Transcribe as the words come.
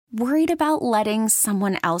Worried about letting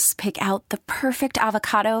someone else pick out the perfect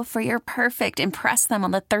avocado for your perfect impress them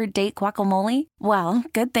on the third date guacamole? Well,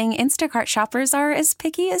 good thing Instacart shoppers are as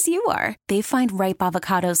picky as you are. They find ripe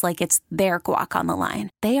avocados like it's their guac on the line.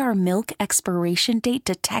 They are milk expiration date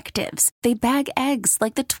detectives. They bag eggs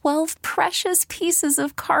like the 12 precious pieces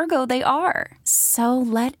of cargo they are. So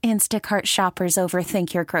let Instacart shoppers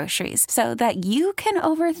overthink your groceries so that you can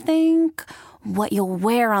overthink what you'll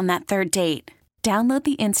wear on that third date. Download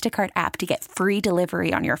the Instacart app to get free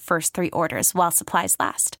delivery on your first 3 orders while supplies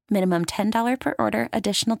last. Minimum $10 per order.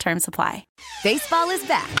 Additional terms apply. Baseball is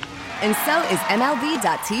back, and so is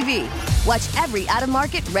MLB.tv. Watch every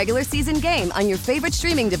out-of-market regular season game on your favorite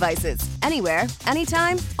streaming devices. Anywhere,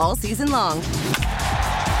 anytime, all season long.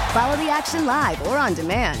 Follow the action live or on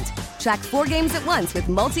demand. Track 4 games at once with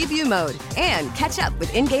multi-view mode and catch up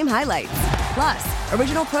with in-game highlights. Plus,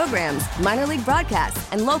 original programs, minor league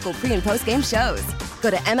broadcasts, and local pre- and post-game shows. Go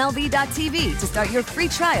to MLB.tv to start your free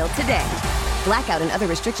trial today. Blackout and other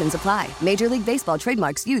restrictions apply. Major League Baseball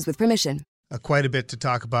trademarks used with permission. Quite a bit to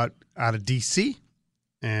talk about out of D.C.,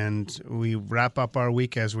 and we wrap up our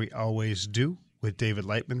week as we always do with David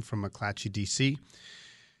Lightman from McClatchy, D.C.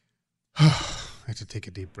 I have to take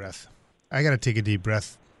a deep breath. I got to take a deep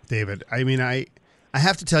breath, David. I mean, I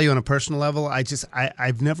have to tell you on a personal level,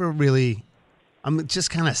 I've never really, I'm just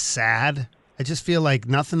kind of sad. I just feel like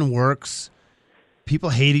nothing works. People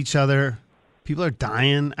hate each other. People are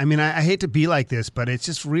dying. I mean, I hate to be like this, but it's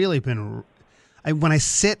just really been, when I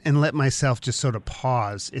sit and let myself just sort of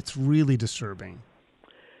pause, it's really disturbing.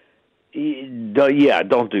 Yeah,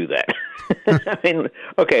 don't do that. I mean,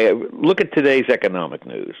 okay, look at today's economic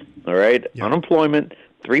news, all right? Yeah. Unemployment,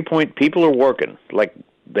 people are working like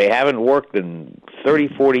they haven't worked in 30,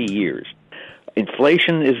 40 years.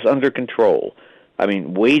 Inflation is under control. I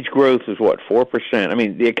mean, wage growth is, 4%? I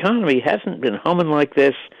mean, the economy hasn't been humming like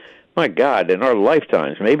this, my God, in our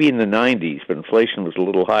lifetimes. Maybe in the 90s, but inflation was a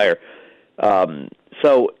little higher.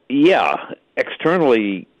 So, yeah,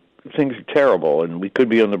 externally, things are terrible, and we could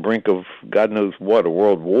be on the brink of God knows what, a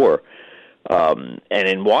world war. And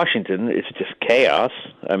in Washington, it's just chaos.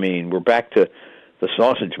 I mean, we're back to the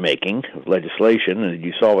sausage-making of legislation, and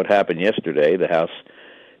you saw what happened yesterday. The House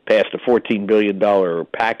passed a $14 billion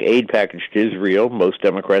aid package to Israel. Most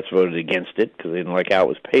Democrats voted against it because they didn't like how it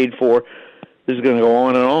was paid for. This is going to go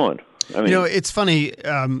on and on. I mean, it's funny.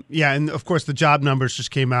 And of course the job numbers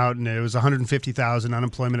just came out, and it was 150,000,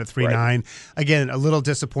 unemployment at 3.9. Right. Again, a little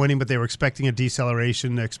disappointing, but they were expecting a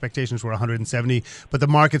deceleration. The expectations were 170, but the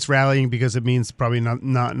market's rallying because it means probably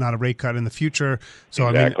not a rate cut in the future. So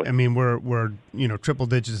exactly. I mean, we're triple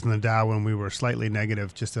digits in the Dow when we were slightly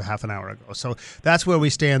negative just a half an hour ago. So that's where we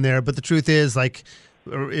stand there. But the truth is,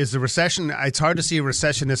 is the recession, it's hard to see a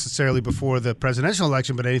recession necessarily before the presidential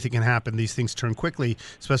election, but anything can happen. These things turn quickly,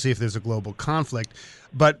 especially if there's a global conflict.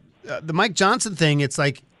 But the Mike Johnson thing, it's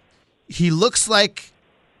like he looks like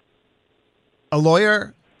a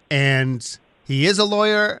lawyer, and he is a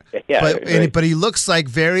lawyer, but he looks like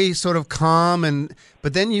very sort of calm.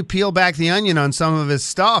 But then you peel back the onion on some of his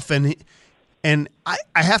stuff, and I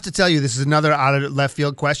have to tell you, this is another out of left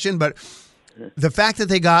field question, but the fact that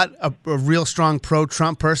they got a real strong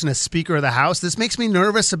pro-Trump person as Speaker of the House, this makes me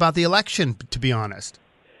nervous about the election, to be honest.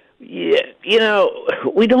 Yeah,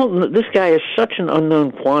 we don't. This guy is such an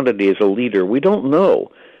unknown quantity as a leader. We don't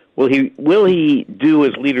know. Will he do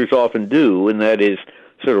as leaders often do, and that is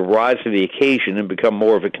sort of rise to the occasion and become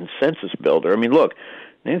more of a consensus builder? I mean, look,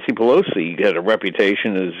 Nancy Pelosi had a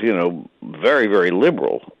reputation as very, very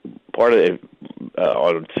liberal, part of it,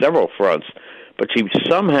 on several fronts. But she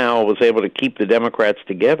somehow was able to keep the Democrats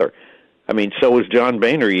together. I mean, so was John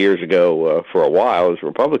Boehner years ago for a while as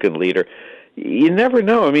Republican leader. You never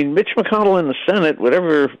know. I mean, Mitch McConnell in the Senate,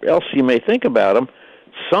 whatever else you may think about him,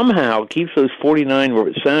 somehow keeps those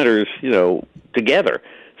 49 senators, together.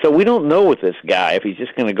 So we don't know with this guy if he's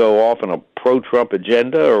just going to go off on a pro-Trump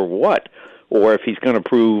agenda or what, or if he's going to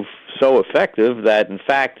prove so effective that, in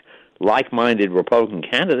fact, like-minded Republican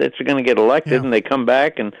candidates are going to get elected and they come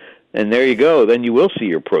back and there you go. Then you will see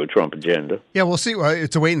your pro-Trump agenda. Yeah, we'll see. Well,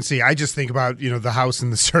 it's a wait and see. I just think about the House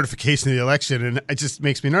and the certification of the election, and it just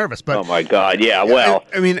makes me nervous. But oh my God, yeah. Well,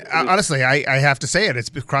 I mean, honestly, I have to say it. It's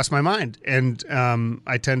crossed my mind, and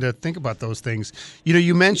I tend to think about those things.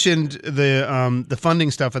 You mentioned the funding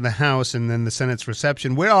stuff in the House, and then the Senate's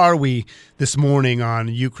reception. Where are we this morning on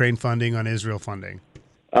Ukraine funding, on Israel funding?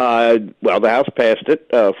 Well, the House passed it,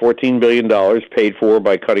 $14 billion paid for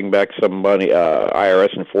by cutting back some money,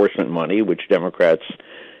 IRS enforcement money, which Democrats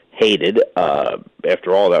hated.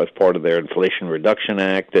 After all, that was part of their Inflation Reduction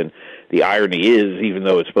Act, and the irony is, even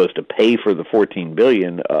though it's supposed to pay for the $14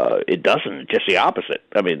 billion, it doesn't. Just the opposite.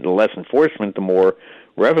 I mean, the less enforcement, the more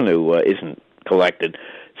revenue isn't collected.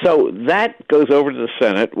 So that goes over to the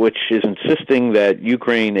Senate, which is insisting that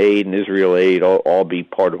Ukraine aid and Israel aid all be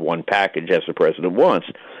part of one package, as the president wants.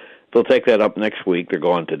 They'll take that up next week. They're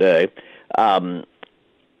gone today.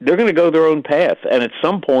 They're going to go their own path, and at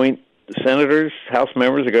some point, senators, House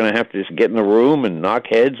members are going to have to just get in the room and knock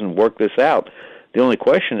heads and work this out. The only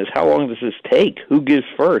question is, how long does this take? Who gives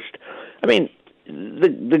first? I mean,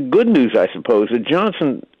 the good news, I suppose, that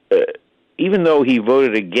Johnson, even though he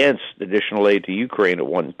voted against additional aid to Ukraine at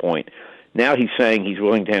one point, now he's saying he's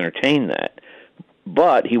willing to entertain that.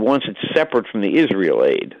 But he wants it separate from the Israel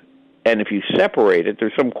aid. And if you separate it,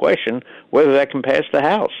 there's some question whether that can pass the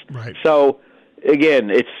House. Right. So, again,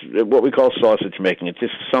 it's what we call sausage making. It's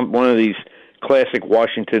just one of these classic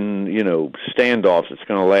Washington, standoffs that's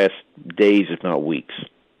going to last days, if not weeks.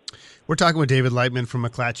 We're talking with David Lightman from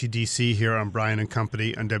McClatchy, D.C. here on Bryan and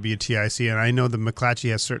Company on WTIC. And I know that McClatchy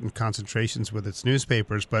has certain concentrations with its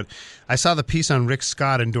newspapers, but I saw the piece on Rick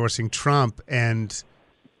Scott endorsing Trump. And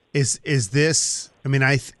is this, I mean,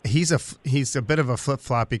 he's a bit of a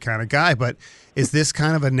flip-floppy kind of guy, but is this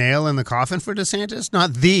kind of a nail in the coffin for DeSantis?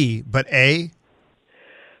 Not the, but a?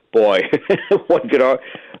 Boy, one could argue.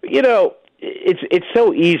 It's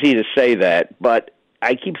so easy to say that, but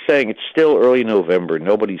I keep saying it's still early November.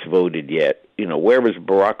 Nobody's voted yet. Where was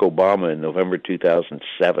Barack Obama in November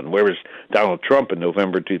 2007? Where was Donald Trump in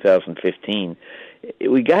November 2015?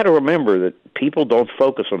 We got to remember that people don't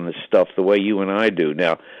focus on this stuff the way you and I do.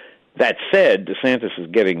 Now, that said, DeSantis is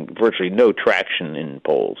getting virtually no traction in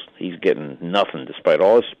polls. He's getting nothing despite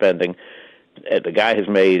all his spending. The guy has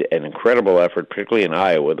made an incredible effort, particularly in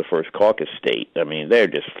Iowa, the first caucus state. I mean, they're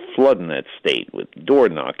just flooding that state with door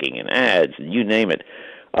knocking and ads and you name it.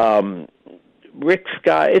 Rick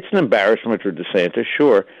Scott, it's an embarrassment for DeSantis,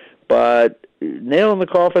 sure, but nail in the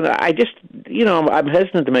coffin. I just, I'm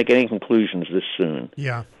hesitant to make any conclusions this soon.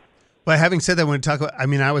 Yeah. But having said that, when we talk about,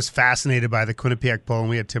 I was fascinated by the Quinnipiac poll, and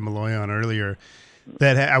we had Tim Malloy on earlier.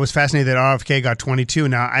 That I was fascinated that RFK got 22.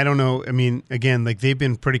 Now, I don't know. I mean, again, they've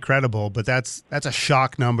been pretty credible, but that's a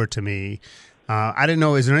shock number to me. I didn't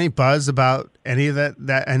know. Is there any buzz about any of that?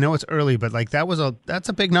 That I know it's early, but that's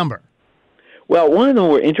a big number. Well, one of the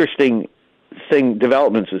more interesting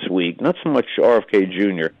developments this week, not so much RFK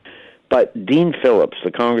Jr., but Dean Phillips,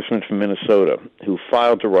 the congressman from Minnesota, who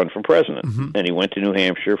filed to run for president, and he went to New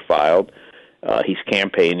Hampshire, filed. He's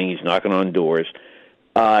campaigning. He's knocking on doors.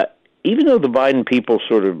 Even though the Biden people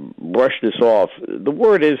sort of brush this off, the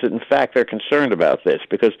word is that, in fact, they're concerned about this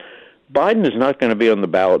because Biden is not going to be on the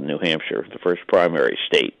ballot in New Hampshire, the first primary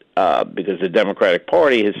state, because the Democratic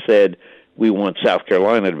Party has said we want South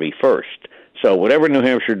Carolina to be first. So whatever New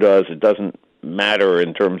Hampshire does, it doesn't matter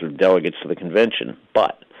in terms of delegates to the convention.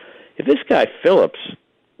 But if this guy Phillips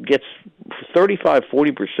gets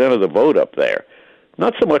 35-40% of the vote up there,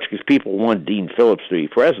 not so much because people want Dean Phillips to be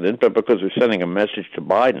president, but because they're sending a message to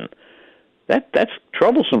Biden, that's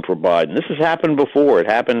troublesome for Biden. This has happened before. It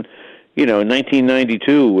happened, in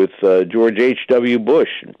 1992 with George H.W. Bush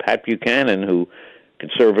and Pat Buchanan, who,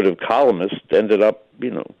 conservative columnist, ended up,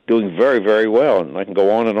 doing very, very well. And I can go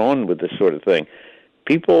on with this sort of thing.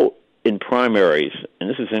 People in primaries, and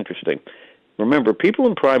this is interesting, remember, people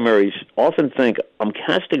in primaries often think, I'm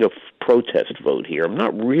casting a protest vote here. I'm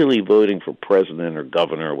not really voting for president or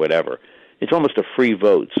governor or whatever. It's almost a free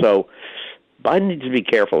vote. So Biden needs to be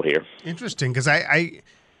careful here. Interesting, because I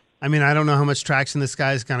don't know how much traction this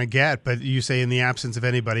guy's going to get, but you say in the absence of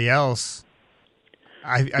anybody else.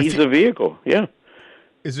 He's the vehicle, yeah.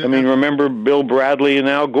 Remember Bill Bradley and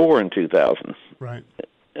Al Gore in 2000. Right.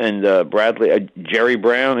 And Jerry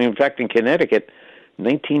Brown, in fact, in Connecticut,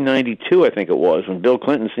 1992, I think it was, when Bill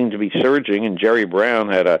Clinton seemed to be surging and Jerry Brown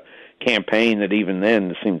had a campaign that even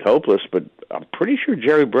then seemed hopeless, but I'm pretty sure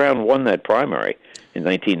Jerry Brown won that primary in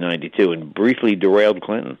 1992 and briefly derailed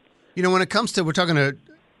Clinton. When it comes to, we're talking to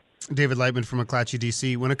David Lightman from McClatchy,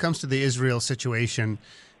 D.C., when it comes to the Israel situation,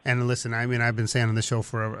 and listen, I've been saying on the show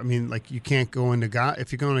forever, you can't go into Gaza.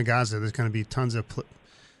 If you go into Gaza, there's going to be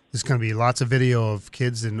there's going to be lots of video of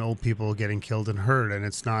kids and old people getting killed and hurt, and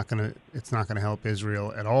it's not going to help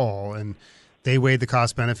Israel at all. And they weighed the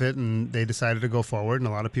cost benefit, and they decided to go forward. And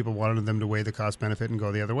a lot of people wanted them to weigh the cost benefit and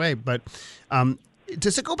go the other way. But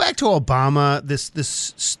does it go back to Obama?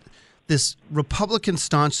 This Republican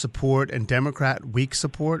staunch support and Democrat weak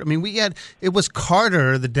support. It was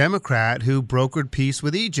Carter, the Democrat, who brokered peace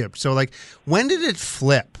with Egypt. So, when did it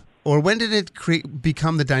flip? Or when did it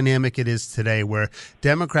become the dynamic it is today, where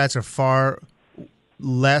Democrats are far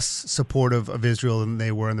less supportive of Israel than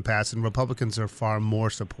they were in the past, and Republicans are far more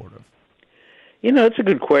supportive? It's a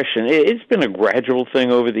good question. It's been a gradual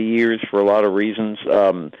thing over the years for a lot of reasons,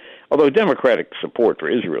 although Democratic support for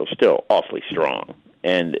Israel is still awfully strong.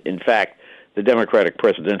 And, in fact, the Democratic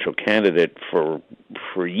presidential candidate for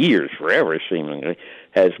years, forever seemingly,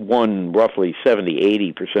 has won roughly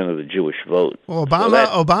 70-80% of the Jewish vote. Well,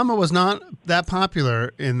 Obama was not that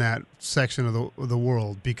popular in that section of the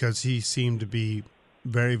world because he seemed to be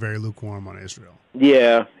very, very lukewarm on Israel.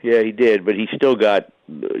 Yeah, he did, but he still got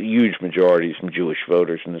huge majorities from Jewish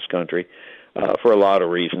voters in this country for a lot of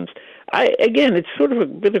reasons. Again, it's sort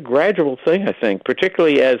of been a gradual thing, I think,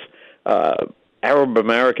 particularly as Arab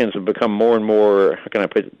Americans have become more and more, how can I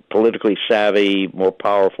put it, politically savvy, more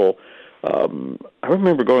powerful. I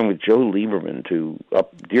remember going with Joe Lieberman to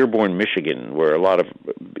up Dearborn, Michigan, where a lot of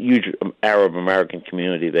huge Arab American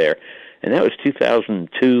community there, and that was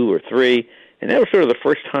 2002 or 3. And that was sort of the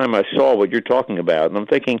first time I saw what you're talking about. And I'm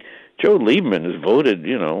thinking, Joe Lieberman has voted,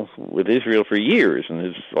 with Israel for years and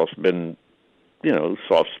has also been,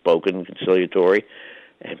 soft-spoken, conciliatory.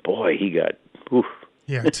 And boy, he got, oof.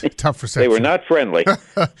 Yeah, tough reception. They were not friendly.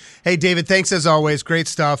 Hey, David, thanks as always. Great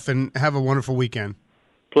stuff, and have a wonderful weekend.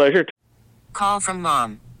 Pleasure. Call from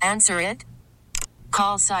mom. Answer it.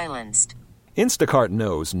 Call silenced. Instacart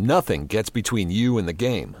knows nothing gets between you and the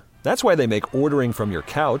game. That's why they make ordering from your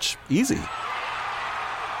couch easy.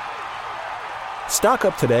 Stock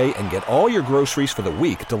up today and get all your groceries for the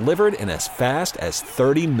week delivered in as fast as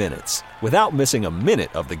 30 minutes without missing a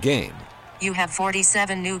minute of the game. You have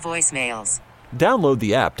 47 new voicemails. Download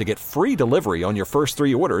the app to get free delivery on your first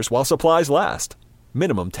 3 orders while supplies last.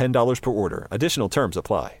 Minimum $10 per order. Additional terms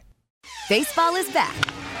apply. Baseball is back,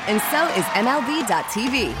 and so is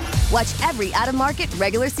MLB.tv. Watch every out-of-market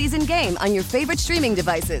regular season game on your favorite streaming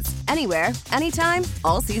devices, anywhere, anytime,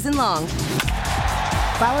 all season long.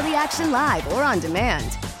 Follow the action live or on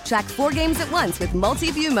demand. Track 4 games at once with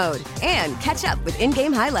multi-view mode and catch up with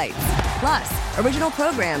in-game highlights. Plus, original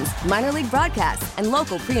programs, minor league broadcasts, and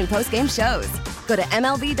local pre- and post-game shows. Go to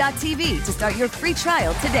MLB.tv to start your free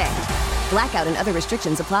trial today. Blackout and other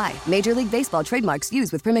restrictions apply. Major League Baseball trademarks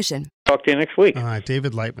used with permission. Talk to you next week. All right,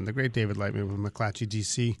 David Lightman, the great David Lightman from McClatchy,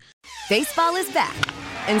 D.C. Baseball is back,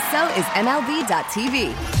 and so is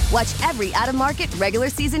MLB.tv. Watch every out-of-market regular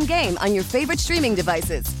season game on your favorite streaming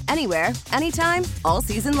devices, anywhere, anytime, all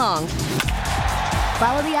season long.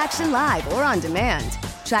 Follow the action live or on demand.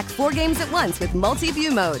 Track 4 games at once with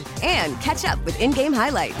multi-view mode and catch up with in-game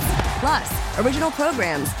highlights. Plus, original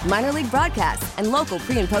programs, minor league broadcasts, and local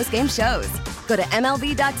pre- and post-game shows. Go to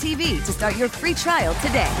MLB.tv to start your free trial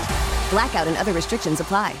today. Blackout and other restrictions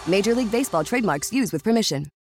apply. Major League Baseball trademarks used with permission.